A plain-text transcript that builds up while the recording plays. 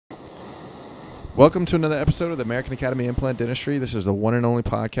Welcome to another episode of the American Academy of Implant Dentistry. This is the one and only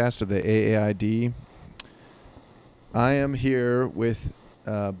podcast of the AAID. I am here with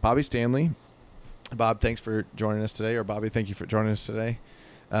Bobbi Stanley. Bob, thanks for joining us today. Or Bobbi, thank you for joining us today.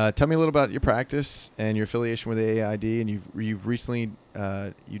 Tell me a little about your practice and your affiliation with the AAID. And you've recently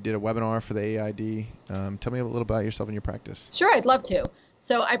you did a webinar for the AAID. Tell me a little about yourself and your practice. Sure, I'd love to.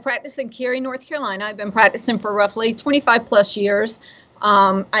 So I practice in Cary, North Carolina. I've been practicing for roughly 25 plus years.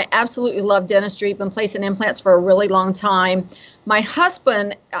 I absolutely love dentistry. Been placing implants for a really long time. My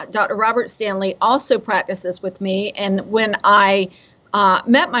husband, Dr. Robert Stanley, also practices with me. And when I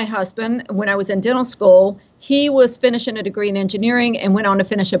met my husband, when I was in dental school, he was finishing a degree in engineering and went on to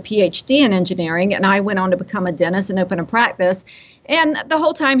finish a PhD in engineering. And I went on to become a dentist and open a practice. And the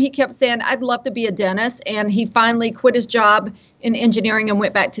whole time he kept saying, I'd love to be a dentist. And he finally quit his job in engineering and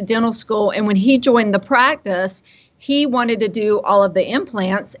went back to dental school. And when he joined the practice, he wanted to do all of the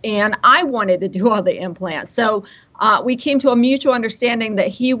implants, and I wanted to do all the implants. So we came to a mutual understanding that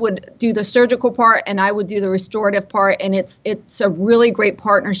he would do the surgical part and I would do the restorative part, and it's a really great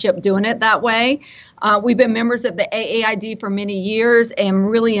partnership doing it that way. We've been members of the AAID for many years and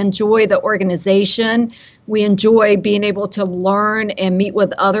really enjoy the organization. We enjoy being able to learn and meet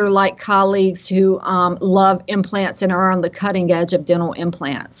with other like colleagues who love implants and are on the cutting edge of dental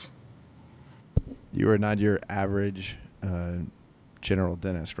implants. You are not your average general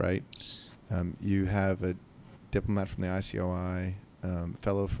dentist, right? You have a diplomat from the ICOI,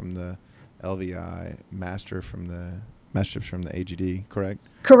 fellow from the LVI, master from the AGD, correct?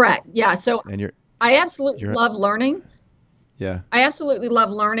 Correct. Yeah. So and I absolutely love learning. Yeah. I absolutely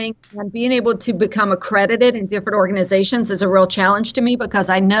love learning, and being able to become accredited in different organizations is a real challenge to me, because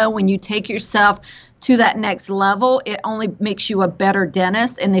I know when you take yourself to that next level, it only makes you a better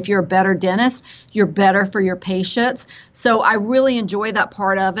dentist. And if you're a better dentist, you're better for your patients. So I really enjoy that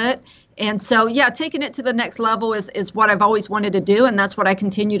part of it. And so, yeah, taking it to the next level is what I've always wanted to do. And that's what I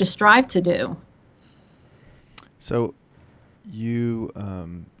continue to strive to do. So you're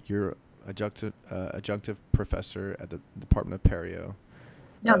adjunctive professor at the Department of Perio.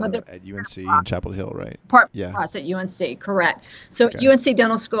 No, at UNC in Chapel Hill, right? Yeah. At UNC, correct. So okay. At UNC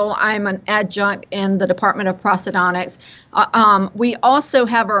Dental School, I'm an adjunct in the Department of Prosthodontics. We also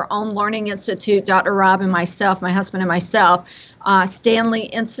have our own learning institute, Dr. Rob and myself, my husband and myself, Stanley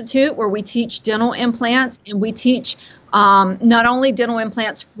Institute, where we teach dental implants, and we teach not only dental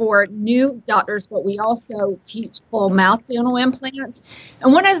implants for new doctors, but we also teach full mouth dental implants.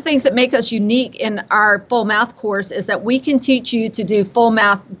 And one of the things that make us unique in our full mouth course is that we can teach you to do full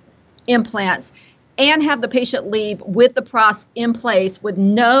mouth implants and have the patient leave with the pros in place with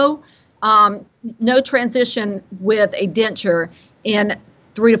no transition with a denture in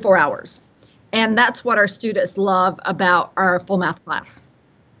 3 to 4 hours. And that's what our students love about our full mouth class.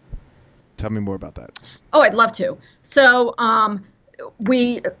 Tell me more about that. Oh, I'd love to. So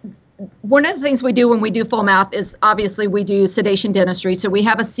one of the things we do when we do full mouth is obviously we do sedation dentistry. So we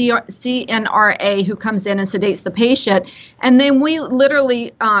have a CNRA who comes in and sedates the patient. And then we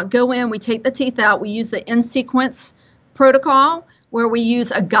literally go in, we take the teeth out, we use the in-sequence protocol where we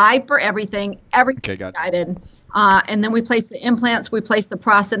use a guide for everything okay, gotcha. Guided. And then we place the implants, we place the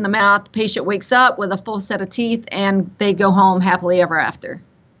pros in the mouth, the patient wakes up with a full set of teeth, and they go home happily ever after.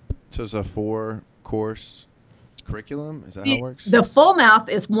 So it's a 4-course curriculum? Is that how it works? The full mouth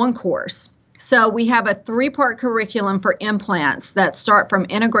is 1 course. So we have a 3-part curriculum for implants that start from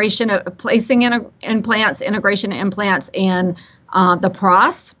integration of placing implants, integration of implants, and the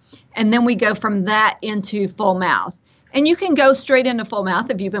pros. And then we go from that into full mouth. And you can go straight into full mouth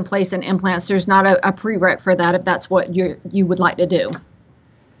if you've been placing implants. There's not a prereq for that if that's what you would like to do.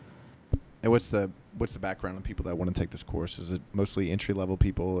 And what's the background of people that want to take this course? Is it mostly entry-level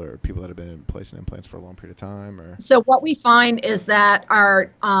people or people that have been placing implants for a long period of time? Or so what we find is that our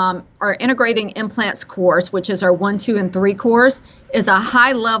integrating implants course, which is our 1, 2, and 3 course, is a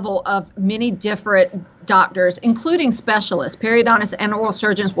high level of many different doctors, including specialists. Periodontists and oral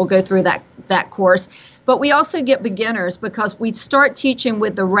surgeons will go through that course. But we also get beginners because we start teaching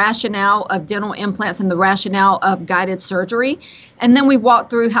with the rationale of dental implants and the rationale of guided surgery. And then we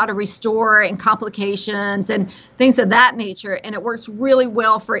walk through how to restore and complications and things of that nature. And it works really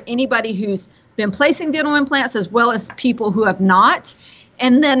well for anybody who's been placing dental implants as well as people who have not.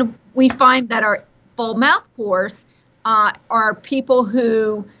 And then we find that our full mouth course are people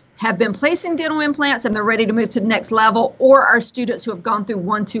who have been placing dental implants and they're ready to move to the next level, or our students who have gone through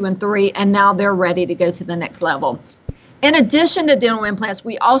 1, 2, and 3, and now they're ready to go to the next level. In addition to dental implants,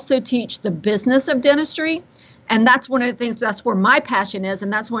 we also teach the business of dentistry. And that's one of the things, that's where my passion is.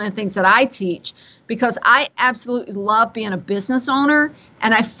 And that's one of the things that I teach, because I absolutely love being a business owner.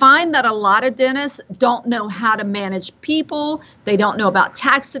 And I find that a lot of dentists don't know how to manage people. They don't know about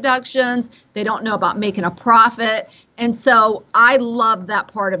tax deductions. They don't know about making a profit. And so I love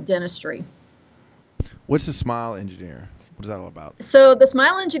that part of dentistry. What's the Smile Engineer? What is that all about? So the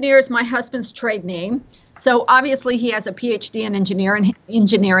Smile Engineer is my husband's trade name. So obviously he has a PhD in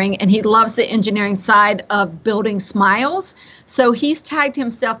engineering, and he loves the engineering side of building smiles. So he's tagged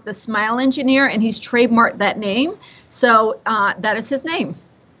himself the Smile Engineer, and he's trademarked that name. So that is his name.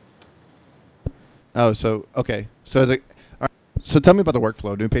 Oh, so okay. So so tell me about the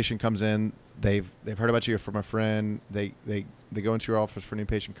workflow. New patient comes in. They've heard about you from a friend. They go into your office for a new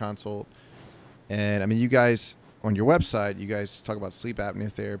patient consult. And I mean, you guys on your website, you guys talk about sleep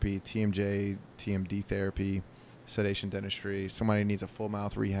apnea therapy, TMJ, TMD therapy, sedation dentistry. Somebody needs a full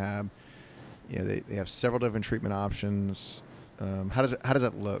mouth rehab. You know, they have several different treatment options. How does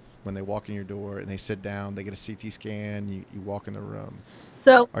that look when they walk in your door and they sit down? They get a CT scan. You walk in the room.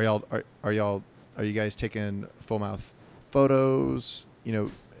 So are you guys taking full mouth photos? You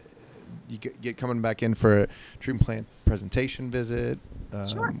know, you get coming back in for a treatment plan presentation visit,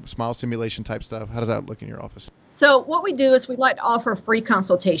 Sure. smile simulation type stuff. How does that look in your office? So what we do is we like to offer free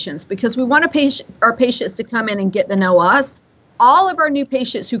consultations, because we want our patients to come in and get to know us. All of our new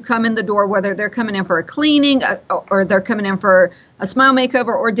patients who come in the door, whether they're coming in for a cleaning or they're coming in for a smile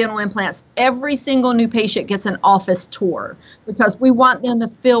makeover or dental implants, every single new patient gets an office tour, because we want them to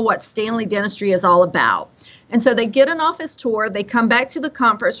feel what Stanley Dentistry is all about. And so they get an office tour, they come back to the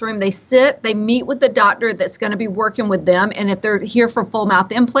conference room, they sit, they meet with the doctor that's going to be working with them. And if they're here for full mouth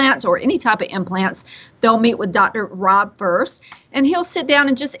implants or any type of implants, they'll meet with Dr. Rob first. And he'll sit down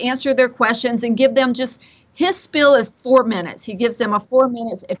and just answer their questions and give them just, his spiel is 4 minutes. He gives them a 4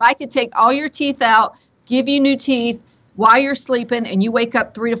 minutes. If I could take all your teeth out, give you new teeth while you're sleeping, and you wake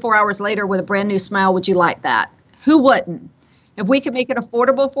up 3 to 4 hours later with a brand new smile, would you like that? Who wouldn't? If we could make it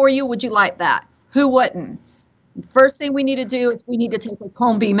affordable for you, would you like that? Who wouldn't? First thing we need to do is we need to take a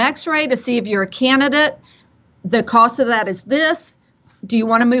cone beam x-ray to see if you're a candidate. The cost of that is this. Do you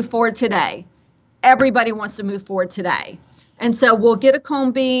want to move forward today? Everybody wants to move forward today. And so we'll get a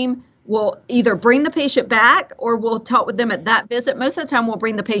cone beam. We'll either bring the patient back or we'll talk with them at that visit. Most of the time we'll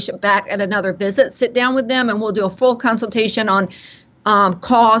bring the patient back at another visit, sit down with them, and we'll do a full consultation on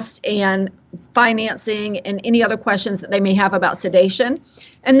cost and financing and any other questions that they may have about sedation.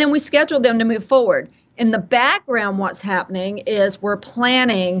 And then we schedule them to move forward. In the background, what's happening is we're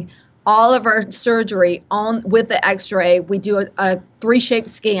planning all of our surgery on with the x-ray. We do a 3-shape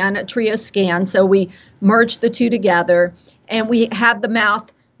scan, a trio scan. So we merge the two together, and we have the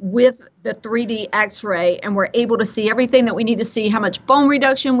mouth with the 3D x-ray, and we're able to see everything that we need to see, how much bone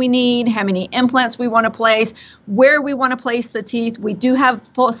reduction we need, how many implants we want to place, where we want to place the teeth. We do have a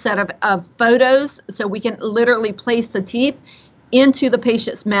full set of photos, so we can literally place the teeth into the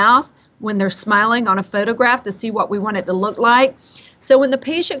patient's mouth when they're smiling on a photograph to see what we want it to look like. So when the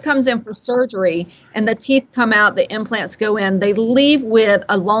patient comes in for surgery and the teeth come out, the implants go in, they leave with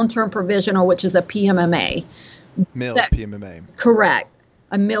a long-term provisional, which is a PMMA. PMMA. Correct.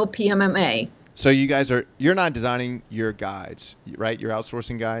 A mill PMMA. So you're not designing your guides, right? You're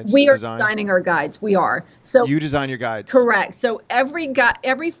outsourcing guides? We are designing our guides. We are. So you design your guides? Correct. So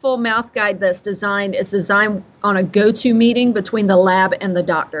every full mouth guide that's designed is designed on a go-to meeting between the lab and the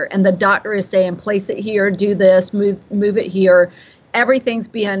doctor. And the doctor is saying, place it here, do this, move it here. Everything's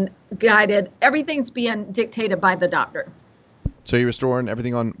being guided. Everything's being dictated by the doctor. So you're restoring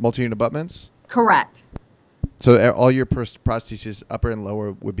everything on multi-unit abutments? Correct. So all your prostheses, upper and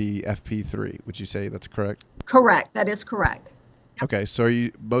lower, would be FP3. Would you say that's correct? Correct. That is correct. Okay. So are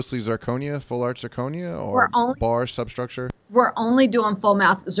you mostly zirconia, full arch zirconia, or bar substructure? We're only doing full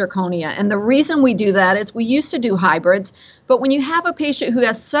mouth zirconia. And the reason we do that is we used to do hybrids, but when you have a patient who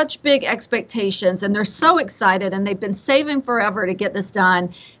has such big expectations and they're so excited and they've been saving forever to get this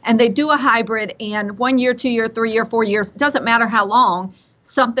done, and they do a hybrid, and 1 year, 2 year, 3 year, 4 years, doesn't matter how long,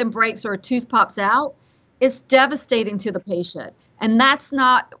 something breaks or a tooth pops out, it's devastating to the patient. And that's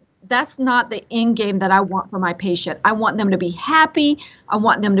not the end game that I want for my patient. I want them to be happy. I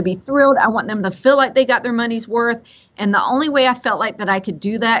want them to be thrilled. I want them to feel like they got their money's worth. And the only way I felt like that I could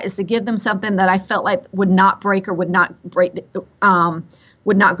do that is to give them something that I felt like would not break or would not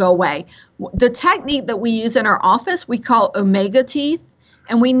go away. The technique that we use in our office, we call omega teeth.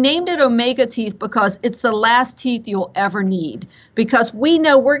 And we named it omega teeth because it's the last teeth you'll ever need. Because we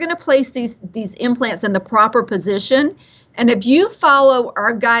know we're going to place these implants in the proper position. And if you follow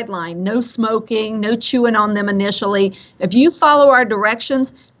our guideline, no smoking, no chewing on them initially, if you follow our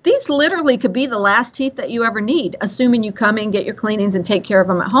directions, These literally could be the last teeth that you ever need, assuming you come in, get your cleanings, and take care of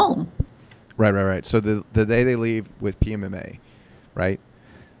them at home. Right. So the day they leave with PMMA, right?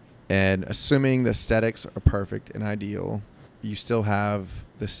 And assuming the aesthetics are perfect and ideal, you still have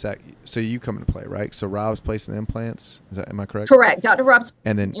the so you come into play, right? So Rob's placing the implants. Am I correct? Correct. Dr. Rob's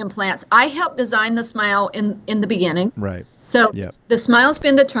and then implants. I helped design the smile in the beginning. Right. So the smile's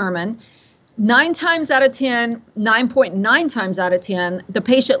been determined. 9 times out of 10, 9.9 times out of 10, the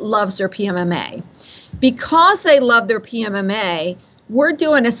patient loves their PMMA. Because they love their PMMA, we're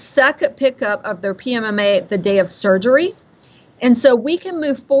doing a second pickup of their PMMA the day of surgery. And so we can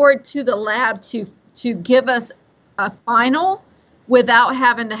move forward to the lab to give us a final without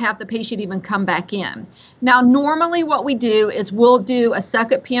having to have the patient even come back in. Now, normally what we do is we'll do a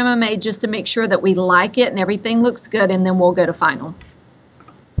second PMMA just to make sure that we like it and everything looks good, and then we'll go to final.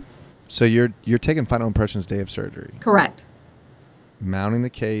 So you're taking final impressions day of surgery. Correct. Mounting the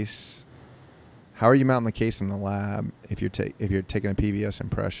case. How are you mounting the case in the lab if you're taking a PVS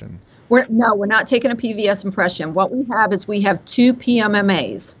impression? We're not taking a PVS impression. What we have is we have 2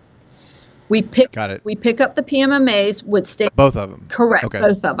 PMMAs. We pick up the PMMAs with both of them. Correct. Okay.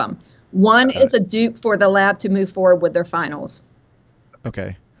 Both of them. One is a dupe for the lab to move forward with their finals.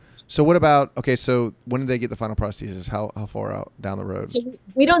 Okay. So what about, so when do they get the final prosthesis? How far out down the road? So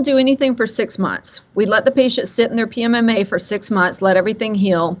we don't do anything for 6 months. We let the patient sit in their PMMA for 6 months, let everything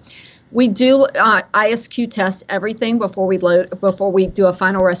heal. We do ISQ test everything before we do a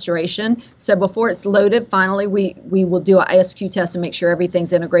final restoration. So before it's loaded, finally, we will do an ISQ test and make sure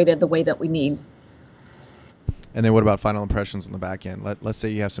everything's integrated the way that we need. And then what about final impressions on the back end? Let's say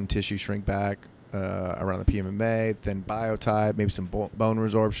you have some tissue shrink back around the PMMA, thin biotype, maybe some bone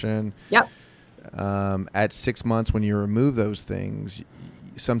resorption. Yep. At 6 months, when you remove those things,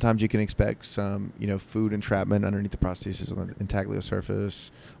 sometimes you can expect some, food entrapment underneath the prosthesis on the intaglio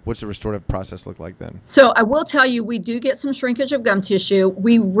surface. What's the restorative process look like then? So I will tell you, we do get some shrinkage of gum tissue.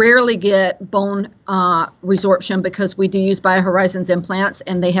 We rarely get bone resorption because we do use BioHorizons implants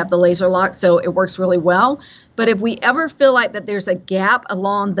and they have the laser lock, so it works really well. But if we ever feel like that there's a gap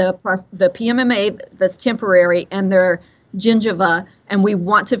along the PMMA that's temporary and their gingiva, and we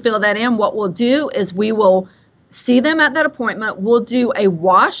want to fill that in, what we'll do is we will see them at that appointment. We'll do a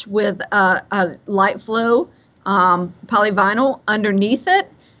wash with a light flow polyvinyl underneath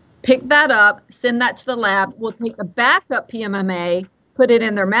it, pick that up, send that to the lab. We'll take the backup PMMA, put it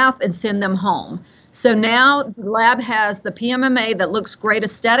in their mouth, and send them home. So now the lab has the PMMA that looks great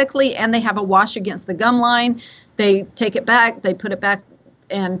aesthetically, and they have a wash against the gum line. They take it back, they put it back,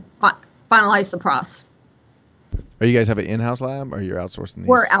 and finalize the process. Are you guys have an in-house lab, or you're outsourcing these?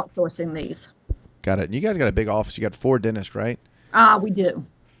 We're outsourcing these. Got it. And you guys got a big office. You got 4 dentists, right? We do.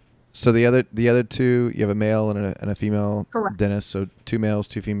 So the other 2, you have a male and a female Correct. dentist. So 2 males,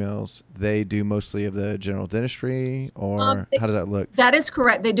 2 females. They do mostly of the general dentistry, or how does that look? That is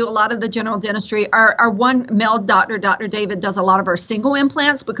correct. They do a lot of the general dentistry. Our one male doctor, Dr. David, does a lot of our single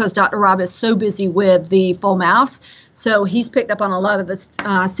implants because Dr. Rob is so busy with the full mouths. So he's picked up on a lot of the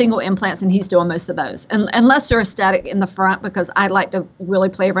single implants, and he's doing most of those. And unless they're static in the front, because I like to really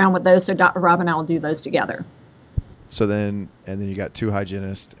play around with those. So Dr. Rob and I will do those together. So then you got 2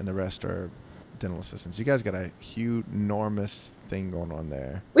 hygienists, and the rest are dental assistants. You guys got a huge, enormous thing going on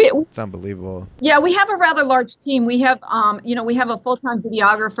there. It's unbelievable. Yeah, we have a rather large team. We have, we have a full-time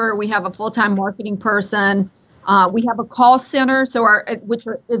videographer. We have a full-time marketing person. We have a call center, which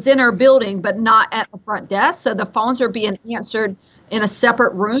is in our building, but not at the front desk. So the phones are being answered in a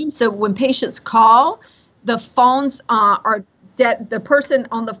separate room. So when patients call, the phones are the person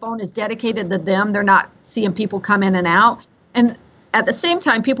on the phone is dedicated to them. They're not seeing people come in and out. And at the same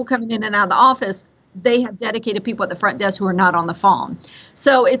time, people coming in and out of the office, they have dedicated people at the front desk who are not on the phone.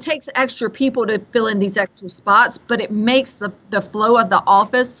 So it takes extra people to fill in these extra spots, but it makes the flow of the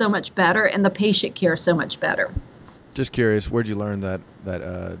office so much better and the patient care so much better. Just curious, where'd you learn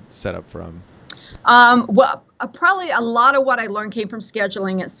that setup from? Probably a lot of what I learned came from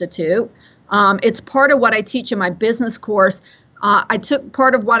Scheduling Institute. It's part of what I teach in my business course. I took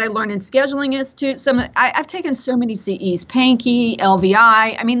part of what I learned in Scheduling Institute. I've taken so many CEs, Pankey,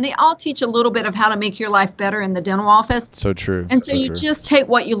 LVI. I mean, they all teach a little bit of how to make your life better in the dental office. So true. And so you just take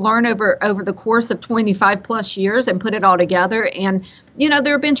what you learn over the course of 25 plus years and put it all together. And, there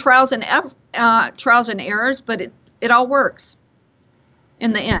have been trials and errors, but it all works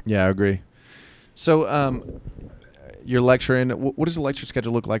in the end. Yeah, I agree. So, you're lecturing. What does the lecture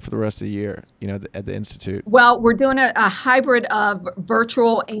schedule look like for the rest of the year, at the Institute? Well, we're doing a hybrid of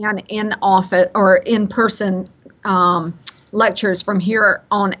virtual and in-office or in-person lectures from here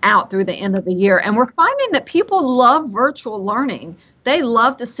on out through the end of the year. And we're finding that people love virtual learning. They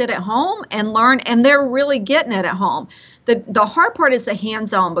love to sit at home and learn, and they're really getting it at home. The hard part is the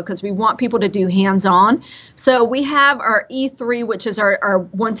hands-on, because we want people to do hands-on. So we have our E3, which is our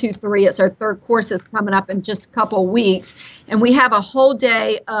 1, 2, 3. It's our third course that's coming up in just a couple of weeks. And we have a whole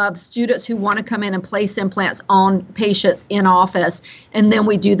day of students who want to come in and place implants on patients in office. And then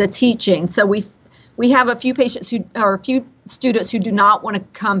we do the teaching. So we have a few students who do not want to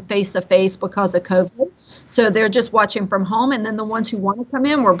come face-to-face because of COVID. So they're just watching from home. And then the ones who want to come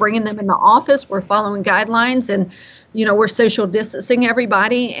in, we're bringing them in the office. We're following guidelines, and, we're social distancing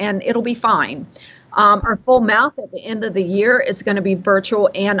everybody, and it'll be fine. Our full mouth at the end of the year is going to be virtual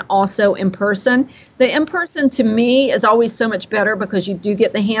and also in person. The in-person, to me, is always so much better because you do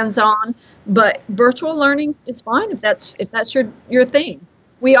get the hands-on, but virtual learning is fine if that's your thing.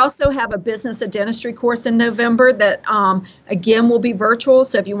 We also have a business of dentistry course in November that, again, will be virtual.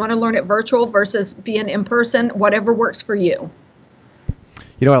 So if you want to learn it virtual versus being in person, whatever works for you.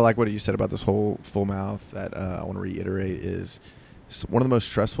 I like what you said about this whole full mouth. That I want to reiterate is one of the most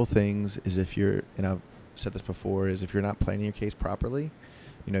stressful things is if you're, and I've said this before, is if you're not planning your case properly.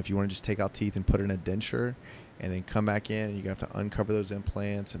 If you want to just take out teeth and put in a denture, and then come back in, and you're gonna have to uncover those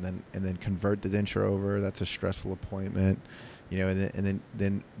implants, and then convert the denture over. That's a stressful appointment. And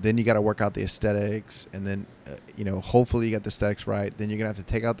then you got to work out the aesthetics, and then hopefully you got the aesthetics right. Then you're gonna have to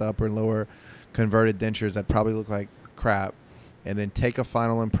take out the upper and lower converted dentures that probably look like crap, and then take a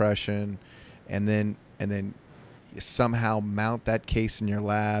final impression, and then somehow mount that case in your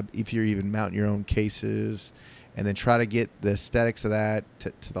lab, if you're even mounting your own cases, and then try to get the aesthetics of that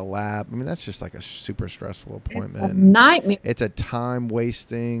to the lab. I mean, that's just like a super stressful appointment. It's a nightmare. It's a time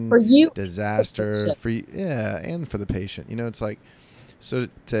wasting for you, disaster for you, and for the patient. It's like, so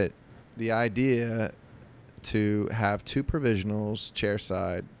the idea to have 2 provisionals chair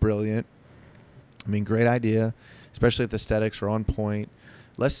side, brilliant. I mean, great idea, especially if the aesthetics are on point.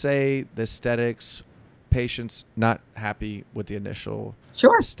 Let's say the aesthetics, patient's not happy with the initial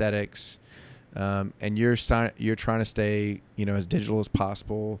aesthetics. And you're trying to stay, as digital as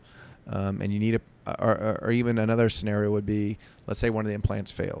possible, and you need or even another scenario would be, let's say one of the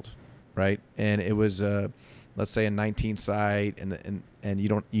implants failed, right? And it was, let's say a 19 site, and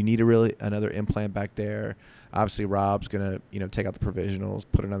you need another implant back there. Obviously, Rob's gonna take out the provisionals,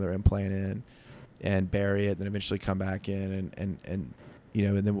 put another implant in, and bury it, then eventually come back in, and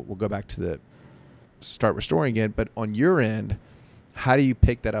then we'll go back to start restoring again. But on your end, how do you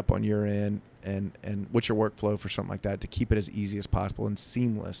pick that up on your end? And what's your workflow for something like that to keep it as easy as possible and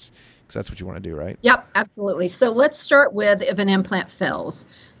seamless? Because that's what you want to do, right? Yep, absolutely. So let's start with if an implant fails.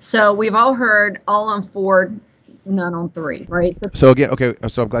 So we've all heard all on 4, none on 3, right? So again, okay.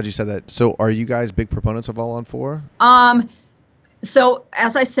 So I'm glad you said that. So are you guys big proponents of all on 4? So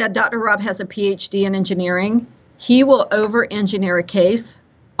as I said, Dr. Rob has a PhD in engineering. He will over-engineer a case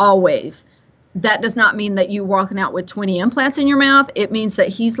always. That does not mean that you walking out with 20 implants in your mouth. It means that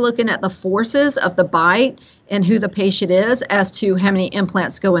he's looking at the forces of the bite and who the patient is as to how many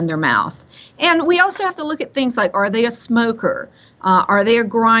implants go in their mouth. And we also have to look at things like, are they a smoker? Are they a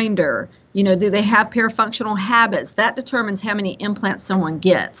grinder? Do they have parafunctional habits? That determines how many implants someone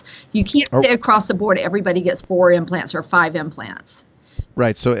gets. You can't say across the board everybody gets 4 implants or 5 implants.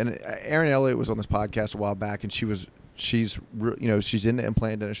 Right. So, and Erin Elliott was on this podcast a while back, and she's in the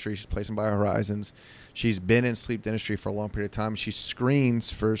implant dentistry. She's placing Biohorizons. She's been in sleep dentistry for a long period of time. She screens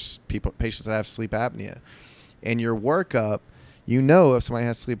for patients that have sleep apnea. And your workup, if somebody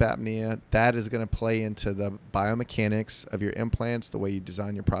has sleep apnea, that is going to play into the biomechanics of your implants, the way you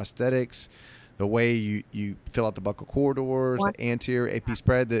design your prosthetics, the way you fill out the buccal corridors, the anterior AP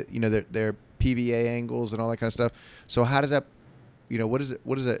spread, their PVA angles and all that kind of stuff. So how does that, what is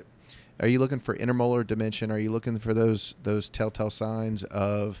it? Are you looking for intermolar dimension? Are you looking for those telltale signs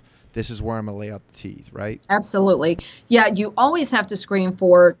of this is where I'm going to lay out the teeth, right? Absolutely. Yeah, you always have to screen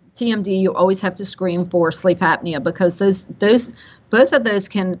for TMD. You always have to screen for sleep apnea because both of those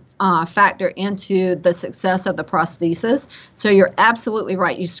can factor into the success of the prosthesis. So you're absolutely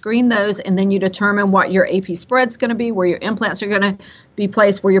right. You screen those, and then you determine what your AP spread's going to be, where your implants are going to be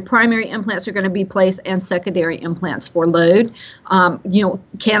placed, where your primary implants are going to be placed, and secondary implants for load.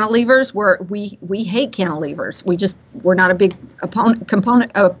 Cantilevers, we hate cantilevers. We're not a big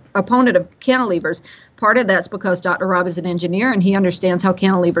opponent of cantilevers. Part of that's because Dr. Rob is an engineer and he understands how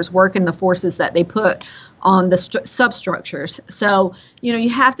cantilevers work and the forces that they put on the substructures. So, you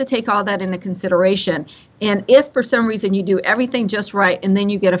have to take all that into consideration. And if for some reason you do everything just right and then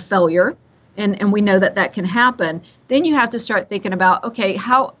you get a failure, and we know that can happen, then you have to start thinking about, okay,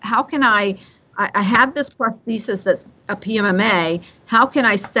 how can I I have this prosthesis that's a PMMA. How can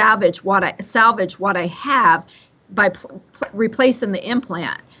I salvage what I have by replacing the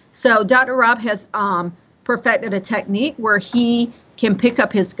implant? So Dr. Rob has perfected a technique where he can pick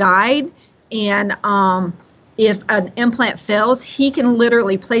up his guide, and if an implant fails, he can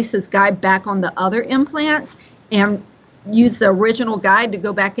literally place his guide back on the other implants and use the original guide to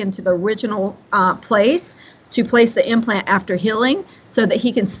go back into the original place to place the implant after healing, so that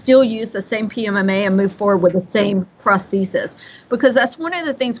he can still use the same PMMA and move forward with the same prosthesis. Because that's one of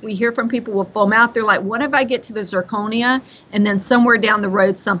the things we hear from people with full mouth. They're like, what if I get to the zirconia and then somewhere down the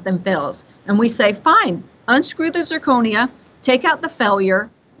road something fails? And we say, fine, unscrew the zirconia, take out the failure,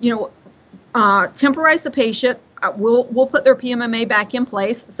 temporize the patient. We'll put their PMMA back in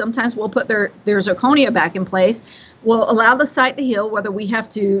place. Sometimes we'll put their zirconia back in place. We'll allow the site to heal, whether we have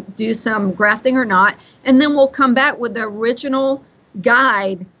to do some grafting or not. And then we'll come back with the original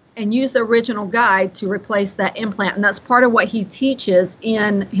guide and use the original guide to replace that implant. And that's part of what he teaches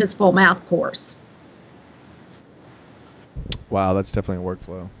in his full mouth course. Wow, that's definitely a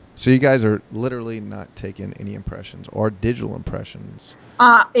workflow. So you guys are literally not taking any impressions or digital impressions?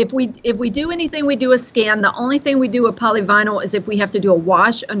 If we do anything, we do a scan. The only thing we do with polyvinyl is if we have to do a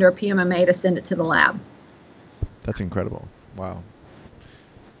wash under a PMMA to send it to the lab. That's incredible. Wow.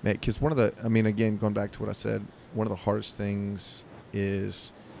 Man, because again, going back to what I said, one of the hardest things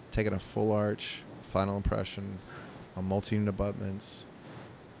is taking a full arch, final impression, on multi-unit abutments,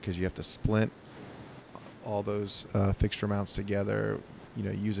 because you have to splint all those fixture mounts together,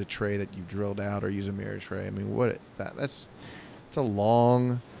 use a tray that you drilled out or use a mirror tray. I mean, it's a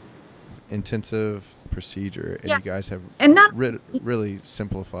long, intensive procedure, and you guys have really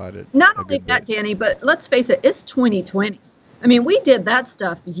simplified it. Not only that, Danny, but let's face it, it's 2020. I mean, we did that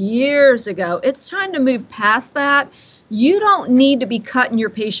stuff years ago. It's time to move past that. You don't need to be cutting your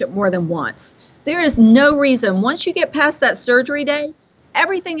patient more than once. There is no reason. Once you get past that surgery day,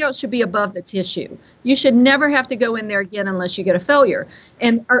 everything else should be above the tissue. You should never have to go in there again unless you get a failure.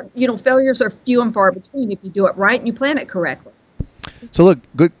 And failures are few and far between if you do it right and you plan it correctly. So look,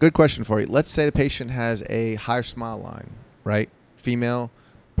 good question for you. Let's say the patient has a high smile line, right? Female,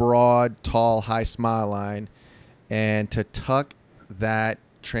 broad, tall, high smile line, and to tuck that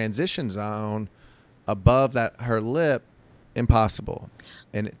transition zone above her lip, impossible.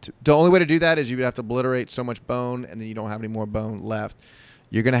 And the only way to do that is you would have to obliterate so much bone, and then you don't have any more bone left.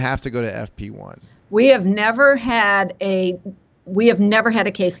 You're going to have to go to FP1. We have never had a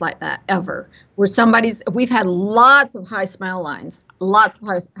case like that ever, where we've had lots of high smile lines.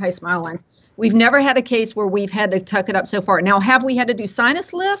 We've never had a case where we've had to tuck it up so far. Now, have we had to do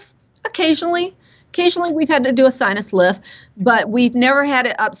sinus lifts? Occasionally we've had to do a sinus lift, but we've never had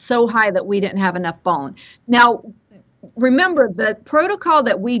it up so high that we didn't have enough bone. Now, remember the protocol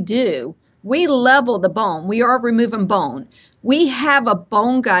that we do, we level the bone. We are removing bone. We have a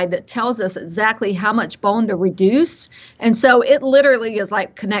bone guide that tells us exactly how much bone to reduce. And so it literally is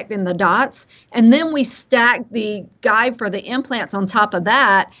like connecting the dots. And then we stack the guide for the implants on top of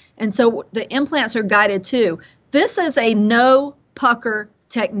that. And so the implants are guided too. This is a no pucker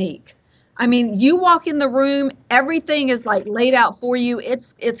technique. I mean, you walk in the room, everything is like laid out for you.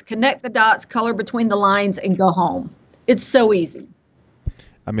 It's connect the dots, color between the lines, and go home. It's so easy.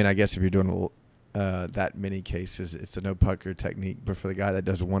 I mean, I guess if you're doing that many cases, it's a no pucker technique. But for the guy that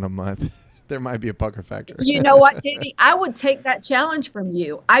does one a month, there might be a pucker factor. You know what, Danny? I would take that challenge from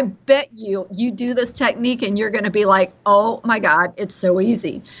you. I bet you do this technique and you're going to be like, oh my God, it's so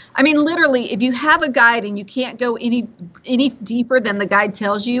easy. I mean, literally, if you have a guide and you can't go any deeper than the guide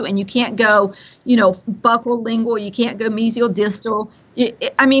tells you, and you can't go, buccal lingual, you can't go mesial distal. It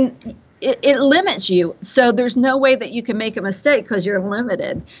limits you. So there's no way that you can make a mistake because you're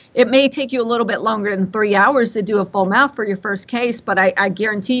limited. It may take you a little bit longer than 3 hours to do a full mouth for your first case, but I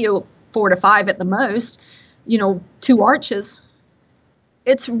guarantee you 4 to 5 at the most, 2 arches.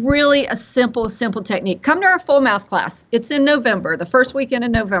 It's really a simple technique. Come to our full mouth class. It's in November, the first weekend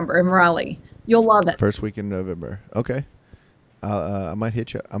in November in Raleigh. You'll love it. First week in November. Okay. I might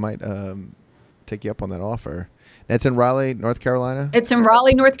hit you. I might take you up on that offer. That's in Raleigh, North Carolina? It's in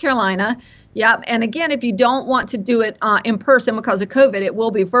Raleigh, North Carolina. Yeah. And again, if you don't want to do it in person because of COVID, it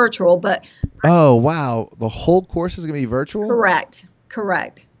will be virtual. But oh, wow. The whole course is going to be virtual? Correct.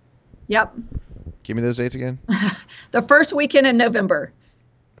 Yep. Give me those dates again. The first weekend in November.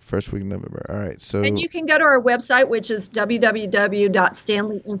 First week in November. All right. So, and you can go to our website, which is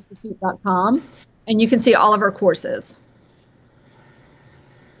www.stanleyinstitute.com, and you can see all of our courses.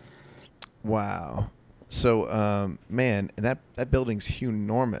 Wow. So, man, that building's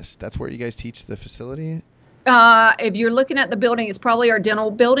enormous. That's where you guys teach the facility? If you're looking at the building, it's probably our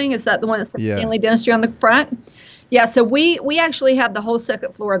dental building. Is that the one that says Yeah. Stanley Dentistry on the front? Yeah, so we actually have the whole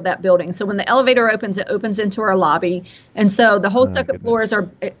second floor of that building. So when the elevator opens, it opens into our lobby, and so the whole second floor is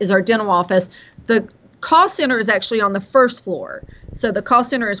our dental office. The call center is actually on the first floor, so the call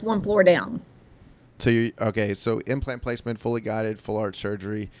center is one floor down. So so implant placement, fully guided, full arch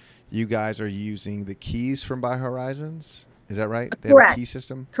surgery. You guys are using the keys from BioHorizons. Is that right? They Correct. have a key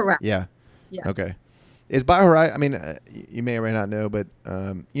system. Correct. Yeah. Yeah. Okay. Is BioHorizons? I mean, you may or may not know, but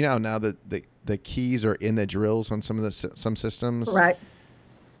you know now that the keys are in the drills on some of some systems. Correct.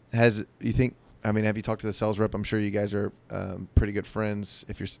 You think? I mean, have you talked to the sales rep? I'm sure you guys are pretty good friends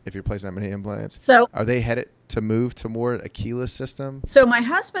if you're placing that many implants. So are they headed to move to more a keyless system? So my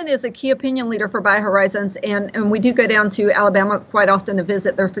husband is a key opinion leader for BioHorizons, and we do go down to Alabama quite often to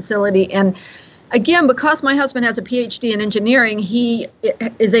visit their facility. And again, because my husband has a PhD in engineering, he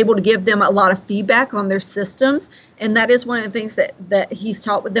is able to give them a lot of feedback on their systems. And that is one of the things that he's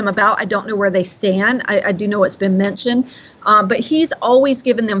taught with them about. I don't know where they stand. I do know it's been mentioned. But he's always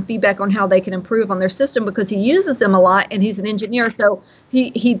given them feedback on how they can improve on their system because he uses them a lot and he's an engineer. So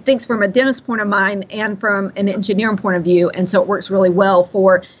he thinks from a dentist point of mind and from an engineering point of view. And so it works really well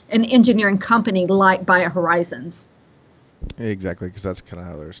for an engineering company like BioHorizons. Exactly, because that's kind of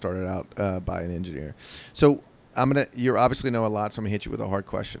how they started out by an engineer. So you obviously know a lot, so I'm gonna hit you with a hard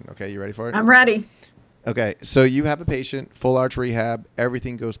question. Okay, you ready for it? I'm ready. Okay, so you have a patient, full arch rehab,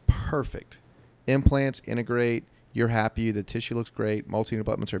 everything goes perfect. Implants integrate, you're happy, the tissue looks great, multi-unit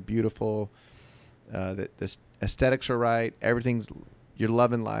abutments are beautiful, the aesthetics are right, you're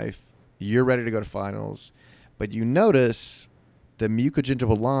loving life, you're ready to go to finals, but you notice the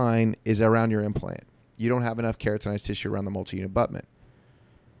mucogingival line is around your implant. You don't have enough keratinized tissue around the multi-unit abutment.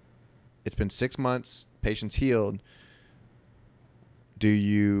 It's been 6 months, patient's healed. What do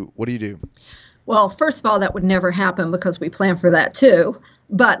you do? Well, first of all, that would never happen because we plan for that too.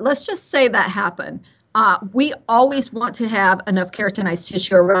 But let's just say that happened. We always want to have enough keratinized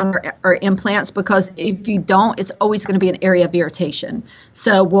tissue around our implants because if you don't, it's always going to be an area of irritation.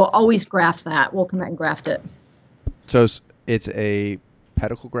 So we'll always graft that. We'll come back and graft it. So it's a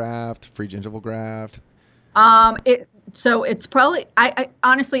pedicle graft, free gingival graft? So it's probably, I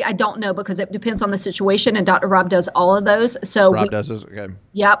honestly, I don't know because it depends on the situation, and Dr. Rob does all of those. So Rob does those, okay.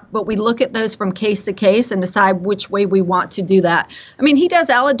 Yep, but we look at those from case to case and decide which way we want to do that. I mean, he does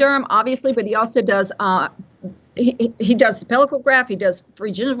alloderm, obviously, but he also does, he does the pellicle graft, he does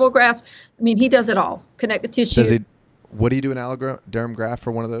free gingival grafts. I mean, he does it all, connective tissue. Would he do an alloderm graft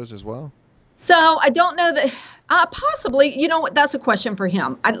for one of those as well? So I don't know that, possibly, you know what, that's a question for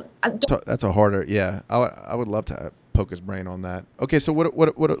him. That's a harder, yeah. I would love to poke his brain on that. Okay, so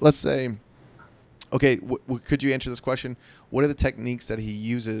what let's say, okay, could you answer this question? What are the techniques that he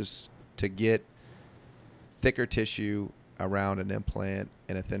uses to get thicker tissue around an implant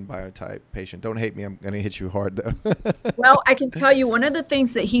in a thin biotype patient? Don't hate me, I'm going to hit you hard though. Well, I can tell you one of the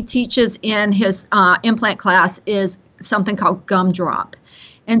things that he teaches in his implant class is something called gumdrop.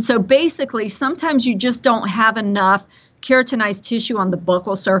 And so basically, sometimes you just don't have enough keratinized tissue on the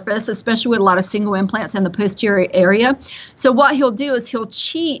buccal surface, especially with a lot of single implants in the posterior area. So what he'll do is he'll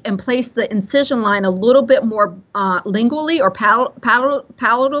cheat and place the incision line a little bit more lingually or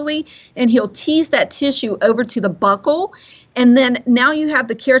palatally, and he'll tease that tissue over to the buccal. And then now you have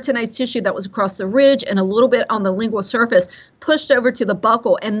the keratinized tissue that was across the ridge and a little bit on the lingual surface pushed over to the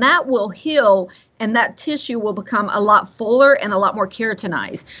buccal, and that will heal, and that tissue will become a lot fuller and a lot more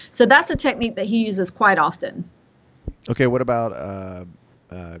keratinized. So that's a technique that he uses quite often. Okay, what about,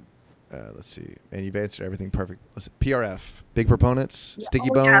 let's see, and you've answered everything perfect. PRF, big proponents, sticky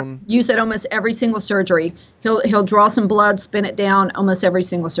bone? Yes. Use it almost every single surgery. He'll draw some blood, spin it down, almost every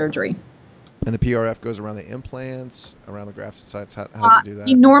single surgery. And the PRF goes around the implants, around the grafted sites. How does it do that?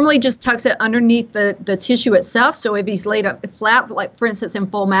 He normally just tucks it underneath the tissue itself. So if he's laid up flat, like for instance in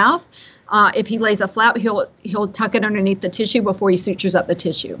full mouth, if he lays a flat, he'll tuck it underneath the tissue before he sutures up the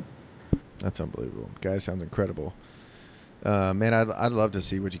tissue. That's unbelievable. Guys, sounds incredible. Man, I'd love to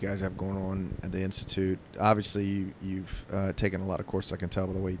see what you guys have going on at the Institute. Obviously, you've taken a lot of courses. I can tell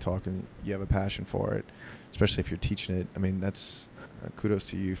by the way you talk, and you have a passion for it, especially if you're teaching it. I mean, that's kudos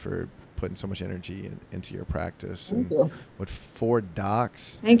to you for putting so much energy into your practice. Thank you. With 4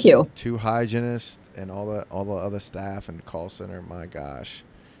 docs, thank you, 2 hygienists, and all the other staff and call center. My gosh,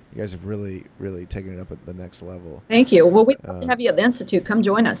 you guys have really taken it up at the next level. Thank you. Well, we'd love to have you at the Institute. Come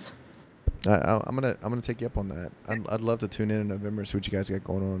join us. I'm gonna take you up on that. I'd love to tune in November, see what you guys got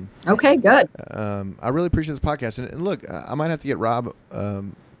going on. Okay, good. I really appreciate this podcast, and look, I might have to get Rob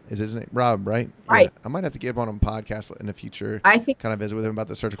is his name Rob, right? Right. Yeah. I might have to get him on a podcast in the future. I think kind of visit with him about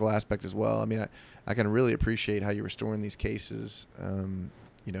the surgical aspect as well. I mean, I can really appreciate how you're restoring these cases,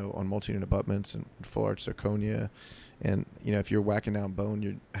 you know, on multi-unit abutments and full arch zirconia. And, you know, if you're whacking down bone,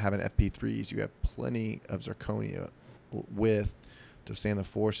 you're having FP3s, you have plenty of zirconia width to stand the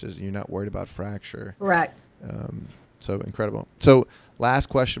forces, and you're not worried about fracture. correct. So incredible. So last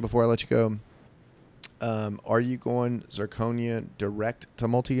question before I let you go. Are you going zirconia direct to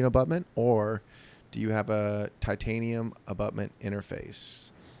multi-unit abutment, or do you have a titanium abutment interface?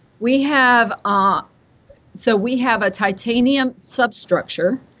 We have we have a titanium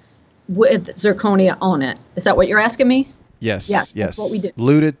substructure with zirconia on it. Is that what you're asking me? Yes. Yes, Yes. that's what we do.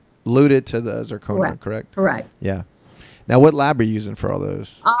 Luted to the zirconia, correct? Correct. Yeah. Now, what lab are you using for all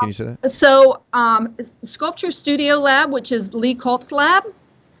those? Can you say that? So, Sculpture Studio Lab, which is Lee Culp's lab,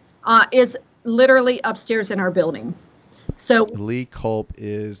 is literally upstairs in our building. So Lee Culp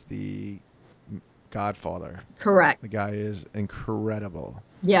is the godfather. correct. The guy is incredible.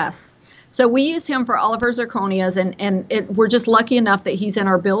 Yes. So we use him for all of our zirconias, and we're just lucky enough that he's in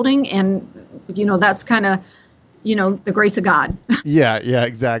our building, and you know that's kind of, you know, the grace of God. Yeah,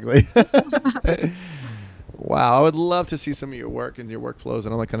 exactly. Wow, I would love to see some of your work and your workflows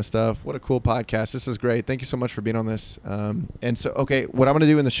and all that kind of stuff. What a cool podcast. This is great. Thank you so much for being on this. And so, okay, what I'm going to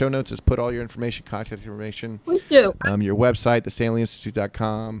do in the show notes is put all your information, contact information. Please do. Your website,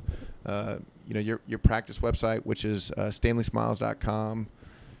 thestanleyinstitute.com, you know, your practice website, which is stanleysmiles.com.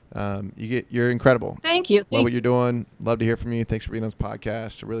 You're incredible. Thank you. Love what you're doing. Love to hear from you. Thanks for being on this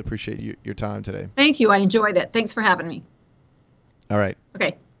podcast. I really appreciate your time today. Thank you. I enjoyed it. Thanks for having me. All right.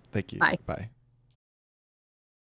 Okay. Thank you. Bye. Bye.